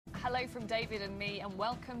Hello from David and me, and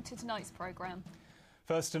welcome to tonight's programme.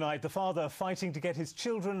 First tonight, the father fighting to get his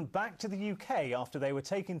children back to the UK after they were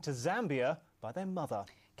taken to Zambia by their mother.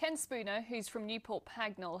 Ken Spooner, who's from Newport,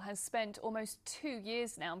 Pagnell, has spent almost 2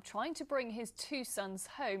 years now trying to bring his two sons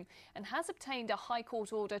home and has obtained a High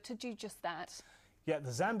Court order to do just that. Yet the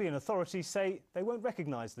Zambian authorities say they won't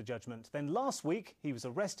recognise the judgment. Then last week, he was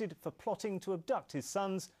arrested for plotting to abduct his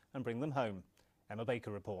sons and bring them home. Emma Baker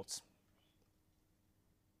reports.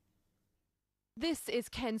 This is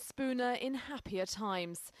Ken Spooner in happier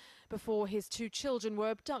times, before his two children were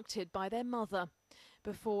abducted by their mother,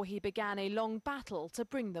 before he began a long battle to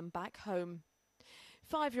bring them back home.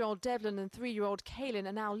 5-year-old Devlin and 3-year-old Kaylin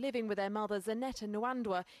are now living with their mother Zanetta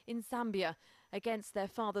Nwandwa in Zambia, against their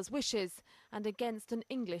father's wishes and against an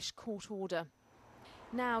English court order.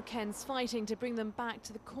 Now Ken's fighting to bring them back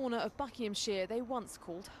to the corner of Buckinghamshire they once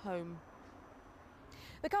called home.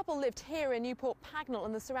 The couple lived here in Newport Pagnell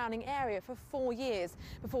and the surrounding area for 4 years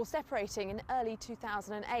before separating in early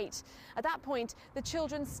 2008. At that point, the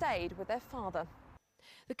children stayed with their father.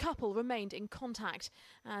 The couple remained in contact,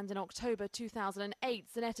 and in October 2008,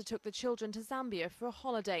 Zanetta took the children to Zambia for a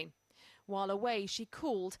holiday. While away, she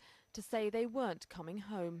called to say they weren't coming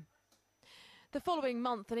home. The following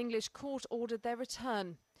month, an English court ordered their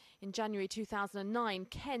return. In January 2009,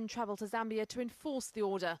 Ken travelled to Zambia to enforce the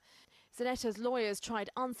order. Zanetta's lawyers tried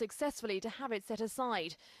unsuccessfully to have it set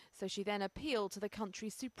aside, so she then appealed to the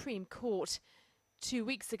country's Supreme Court. 2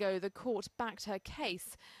 weeks ago, the court backed her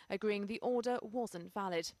case, agreeing the order wasn't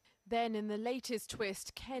valid. Then, in the latest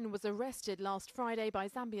twist, Ken was arrested last Friday by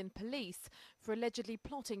Zambian police for allegedly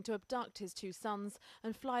plotting to abduct his two sons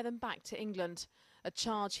and fly them back to England, a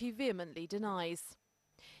charge he vehemently denies.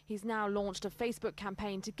 He's now launched a Facebook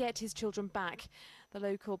campaign to get his children back. The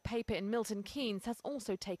local paper in Milton Keynes has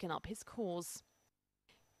also taken up his cause.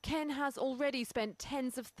 Ken has already spent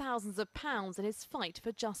tens of thousands of pounds in his fight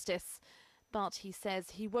for justice. But he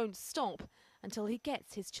says he won't stop until he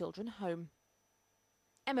gets his children home.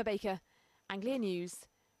 Emma Baker, Anglia News,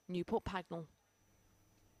 Newport Pagnell.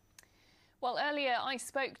 Well, earlier I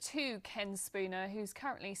spoke to Ken Spooner, who's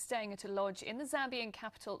currently staying at a lodge in the Zambian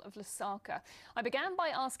capital of Lusaka. I began by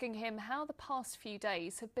asking him how the past few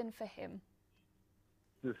days have been for him.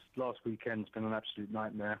 This last weekend's been an absolute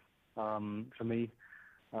nightmare for me,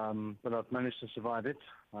 but I've managed to survive it,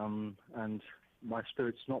 and my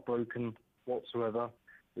spirit's not broken whatsoever.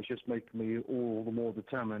 It's just making me all the more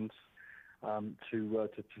determined to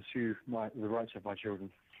pursue the rights of my children.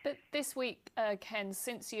 But this week, Ken,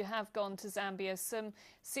 since you have gone to Zambia, some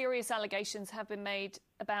serious allegations have been made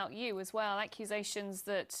about you as well, accusations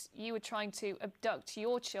that you were trying to abduct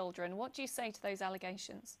your children. What do you say to those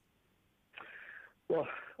allegations? Well,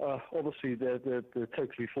 obviously they're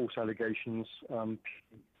totally false allegations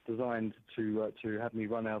designed to have me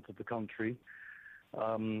run out of the country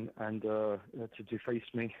and to deface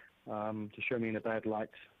me, to show me in a bad light.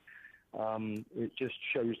 It just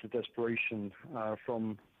shows the desperation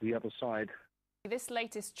from the other side. This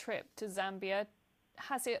latest trip to Zambia,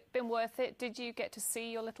 has it been worth it? Did you get to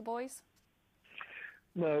see your little boys?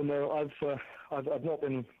 No, I've not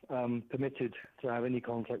been permitted to have any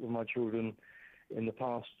contact with my children in the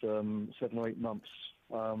past 7 or 8 months.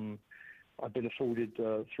 I've been afforded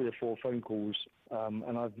 3 or 4 phone calls,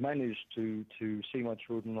 and I've managed to see my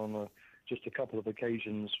children on just a couple of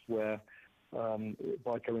occasions where,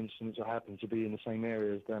 by coincidence, I happen to be in the same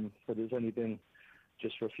area as them, but it's only been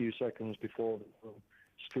just for a few seconds before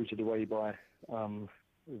scooted away by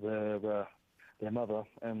their mother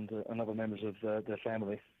and other members of their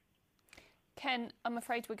family. Ken, I'm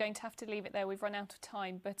afraid we're going to have to leave it there. We've run out of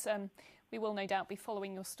time, but we will no doubt be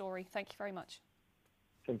following your story. Thank you very much.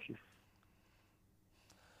 Thank you.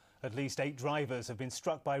 At least 8 drivers have been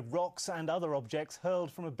struck by rocks and other objects hurled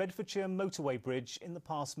from a Bedfordshire motorway bridge in the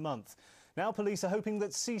past month. Now police are hoping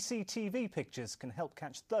that CCTV pictures can help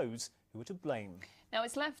catch those who are to blame. Now,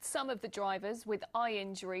 it's left some of the drivers with eye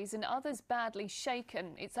injuries and others badly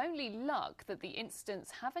shaken. It's only luck that the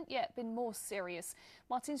incidents haven't yet been more serious.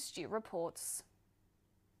 Martin Stew reports.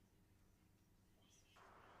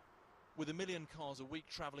 With 1 million cars a week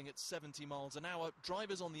travelling at 70 miles an hour,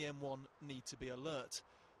 drivers on the M1 need to be alert.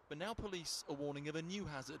 But now police are warning of a new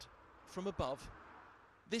hazard from above.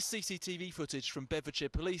 This CCTV footage from Bedfordshire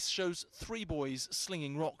Police shows 3 boys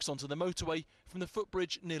slinging rocks onto the motorway from the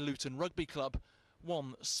footbridge near Luton Rugby Club.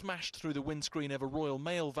 One smashed through the windscreen of a Royal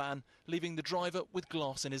Mail van, leaving the driver with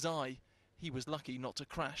glass in his eye. He was lucky not to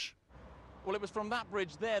crash. Well, it was from that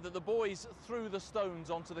bridge there that the boys threw the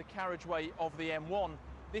stones onto the carriageway of the M1.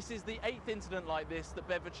 This is the 8th incident like this that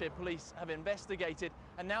Bedfordshire Police have investigated,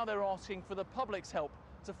 and now they're asking for the public's help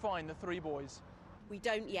to find the 3 boys. We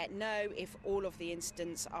don't yet know if all of the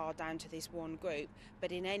incidents are down to this one group,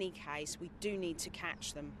 but in any case, we do need to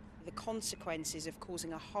catch them. The consequences of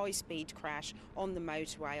causing a high-speed crash on the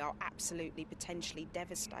motorway are absolutely potentially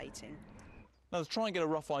devastating. Now, to try and get a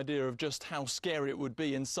rough idea of just how scary it would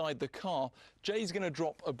be inside the car, Jay's going to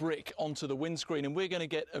drop a brick onto the windscreen and we're going to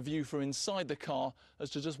get a view from inside the car as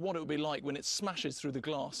to just what it would be like when it smashes through the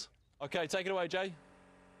glass. OK, take it away, Jay.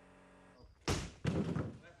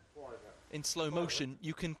 In slow motion,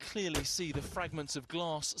 you can clearly see the fragments of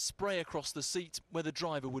glass spray across the seat where the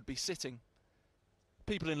driver would be sitting.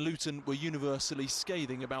 People in Luton were universally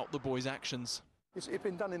scathing about the boy's actions. It's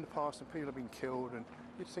been done in the past and people have been killed, and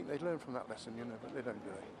you'd think they'd learn from that lesson, you know, but they don't,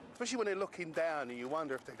 do they? Especially when they're looking down and you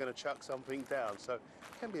wonder if they're going to chuck something down, so it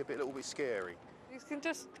can be a little bit scary. You can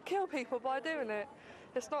just kill people by doing it.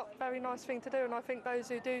 It's not a very nice thing to do, and I think those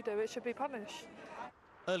who do it should be punished.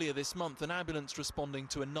 Earlier this month, an ambulance responding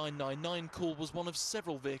to a 999 call was one of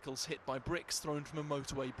several vehicles hit by bricks thrown from a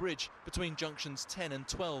motorway bridge between junctions 10 and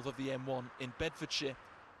 12 of the M1 in Bedfordshire.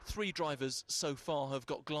 3 drivers so far have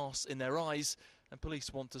got glass in their eyes, and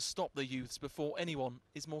police want to stop the youths before anyone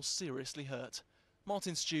is more seriously hurt.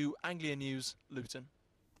 Martin Stew, Anglia News, Luton.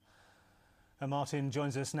 And Martin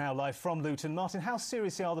joins us now live from Luton. Martin, how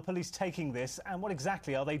seriously are the police taking this, and what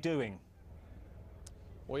exactly are they doing?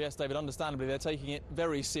 Well, yes, David, understandably, they're taking it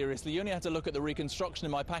very seriously. You only had to look at the reconstruction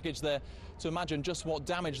in my package there to imagine just what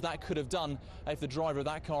damage that could have done if the driver of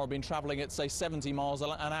that car had been travelling at, say, 70 miles an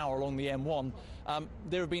hour along the M1.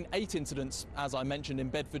 There have been 8 incidents, as I mentioned, in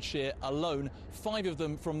Bedfordshire alone, 5 of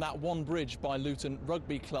them from that one bridge by Luton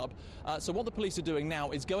Rugby Club. So what the police are doing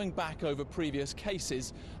now is going back over previous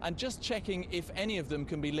cases and just checking if any of them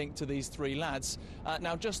can be linked to these 3 lads.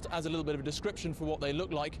 Now, just as a little bit of a description for what they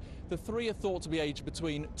look like, the 3 are thought to be aged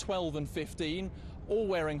between 12 and 15, all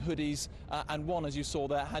wearing hoodies, and one, as you saw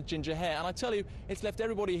there, had ginger hair. And I tell you, it's left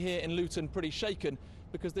everybody here in Luton pretty shaken,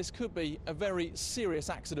 because this could be a very serious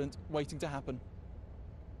accident waiting to happen.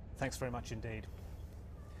 Thanks very much indeed.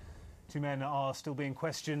 2 men are still being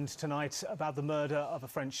questioned tonight about the murder of a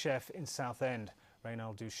French chef in Southend.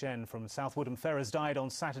 Reynald Duchesne from South Woodham Ferrers died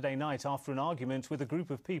on Saturday night after an argument with a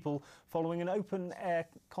group of people following an open-air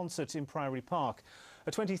concert in Priory Park.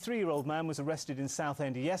 A 23-year-old man was arrested in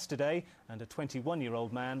Southend yesterday and a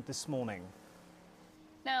 21-year-old man this morning.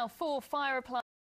 Now, 4 fire appliances